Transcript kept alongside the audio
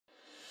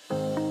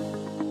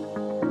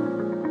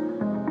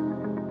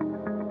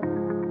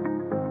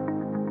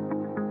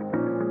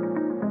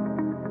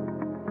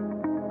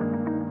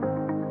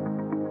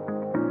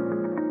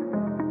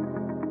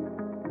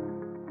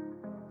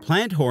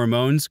Plant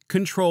hormones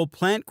control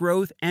plant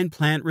growth and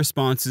plant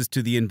responses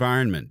to the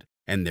environment,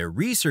 and their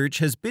research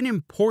has been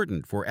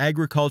important for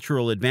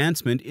agricultural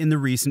advancement in the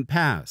recent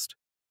past.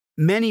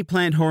 Many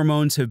plant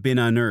hormones have been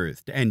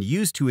unearthed and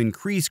used to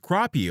increase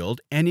crop yield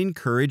and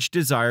encourage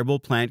desirable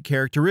plant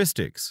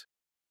characteristics.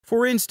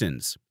 For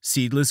instance,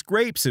 seedless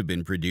grapes have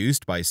been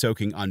produced by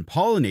soaking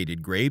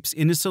unpollinated grapes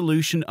in a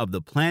solution of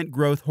the plant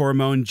growth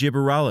hormone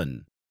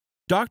gibberellin.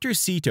 Dr.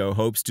 SETO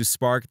hopes to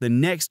spark the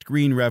next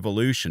green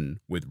revolution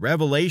with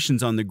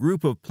revelations on the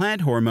group of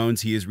plant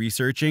hormones he is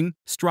researching,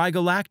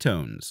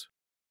 strigolactones.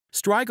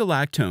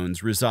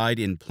 Strigolactones reside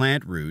in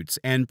plant roots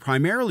and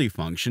primarily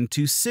function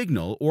to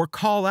signal or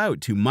call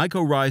out to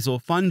mycorrhizal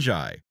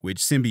fungi, which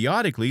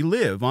symbiotically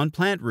live on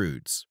plant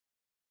roots.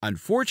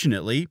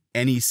 Unfortunately,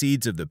 any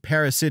seeds of the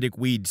parasitic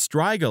weed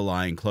striga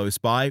lying close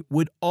by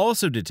would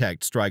also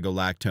detect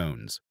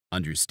strigolactones,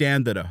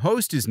 understand that a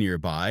host is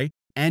nearby,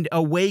 and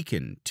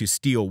awaken to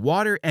steal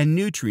water and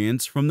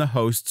nutrients from the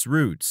host's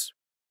roots.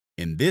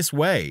 In this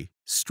way,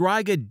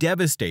 striga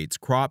devastates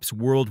crops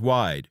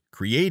worldwide,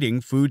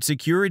 creating food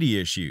security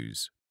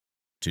issues.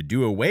 To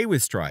do away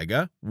with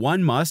striga,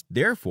 one must,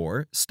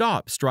 therefore,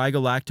 stop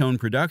strigolactone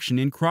production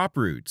in crop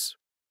roots.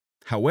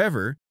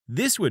 However,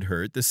 this would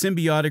hurt the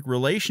symbiotic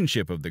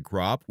relationship of the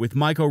crop with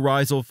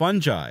mycorrhizal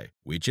fungi,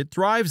 which it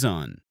thrives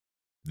on.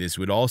 This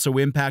would also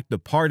impact the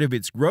part of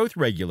its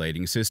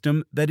growth-regulating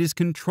system that is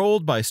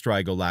controlled by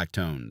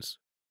strigolactones.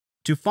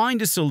 To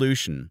find a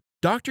solution,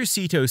 Dr.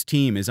 SETO's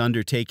team is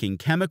undertaking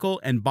chemical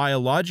and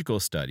biological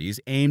studies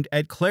aimed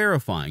at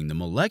clarifying the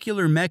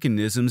molecular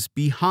mechanisms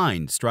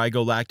behind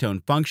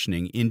strigolactone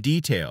functioning in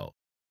detail.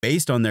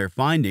 Based on their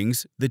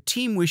findings, the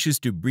team wishes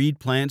to breed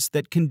plants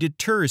that can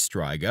deter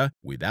striga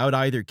without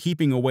either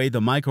keeping away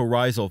the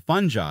mycorrhizal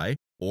fungi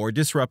or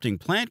disrupting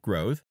plant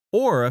growth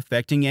or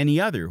affecting any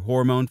other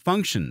hormone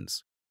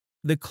functions.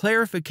 The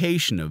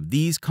clarification of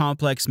these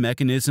complex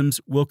mechanisms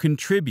will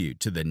contribute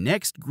to the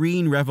next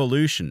green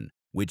revolution,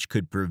 which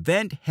could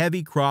prevent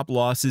heavy crop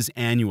losses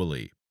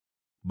annually.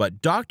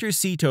 But Dr.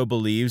 SETO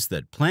believes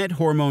that plant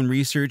hormone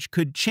research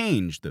could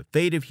change the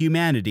fate of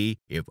humanity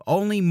if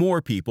only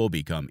more people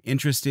become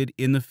interested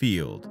in the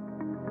field.